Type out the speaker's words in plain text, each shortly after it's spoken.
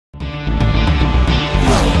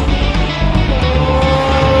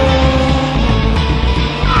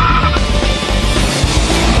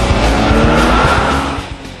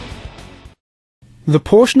The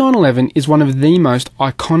Porsche 911 is one of the most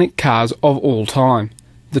iconic cars of all time.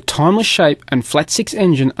 The timeless shape and flat-six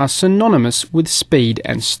engine are synonymous with speed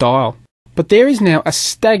and style. But there is now a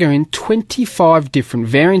staggering 25 different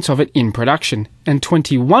variants of it in production, and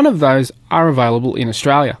 21 of those are available in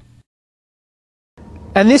Australia.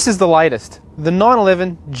 And this is the latest, the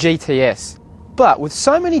 911 GTS. But with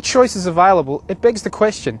so many choices available, it begs the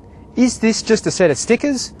question, is this just a set of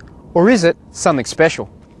stickers, or is it something special?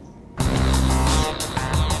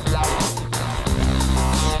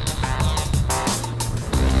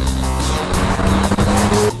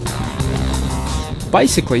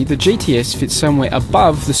 Basically, the GTS fits somewhere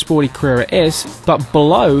above the sporty Carrera S, but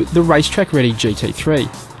below the racetrack-ready GT3,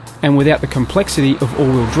 and without the complexity of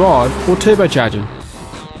all-wheel drive or turbocharging.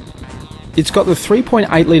 It's got the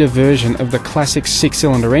 3.8 litre version of the classic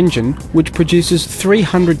six-cylinder engine, which produces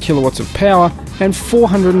 300 kilowatts of power and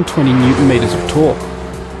 420 newton meters of torque.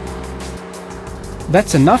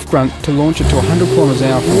 That's enough grunt to launch it to 100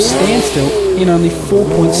 km/h from standstill in only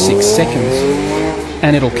 4.6 seconds.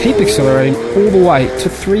 And it'll keep accelerating all the way to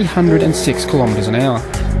 306 km/h.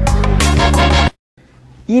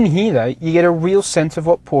 In here though, you get a real sense of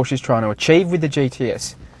what Porsche is trying to achieve with the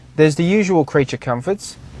GTS. There's the usual creature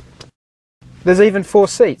comforts, there's even 4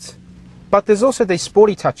 seats, but there's also these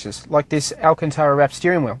sporty touches like this Alcantara wrapped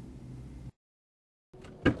steering wheel.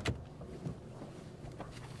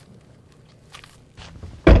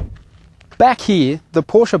 Back here, the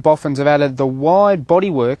Porsche boffins have added the wide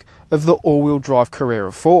bodywork of the all-wheel drive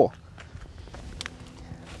Carrera 4.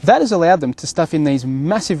 That has allowed them to stuff in these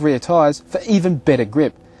massive rear tyres for even better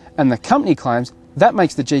grip, and the company claims that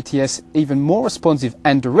makes the GTS even more responsive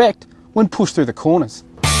and direct when pushed through the corners.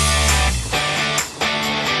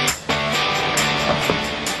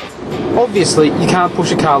 Obviously, you can't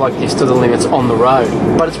push a car like this to the limits on the road,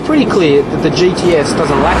 but it's pretty clear that the GTS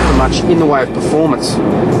doesn't lack for much in the way of performance.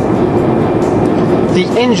 The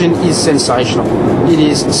engine is sensational. It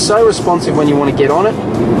is so responsive when you want to get on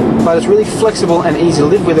it, but it's really flexible and easy to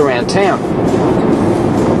live with around town.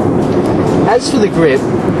 As for the grip,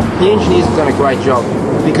 the engineers have done a great job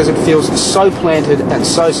because it feels so planted and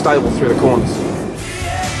so stable through the corners.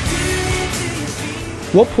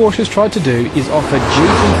 What Porsche has tried to do is offer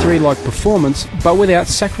GT3-like performance but without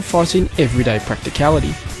sacrificing everyday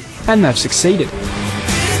practicality, and they've succeeded.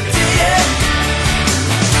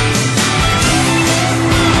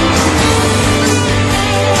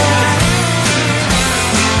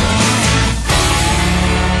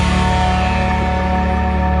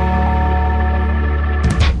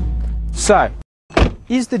 So,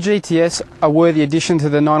 is the GTS a worthy addition to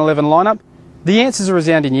the 911 lineup? The answer is a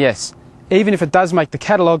resounding yes, even if it does make the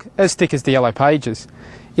catalogue as thick as the yellow pages.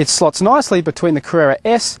 It slots nicely between the Carrera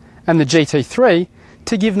S and the GT3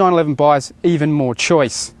 to give 911 buyers even more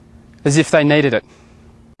choice, as if they needed it.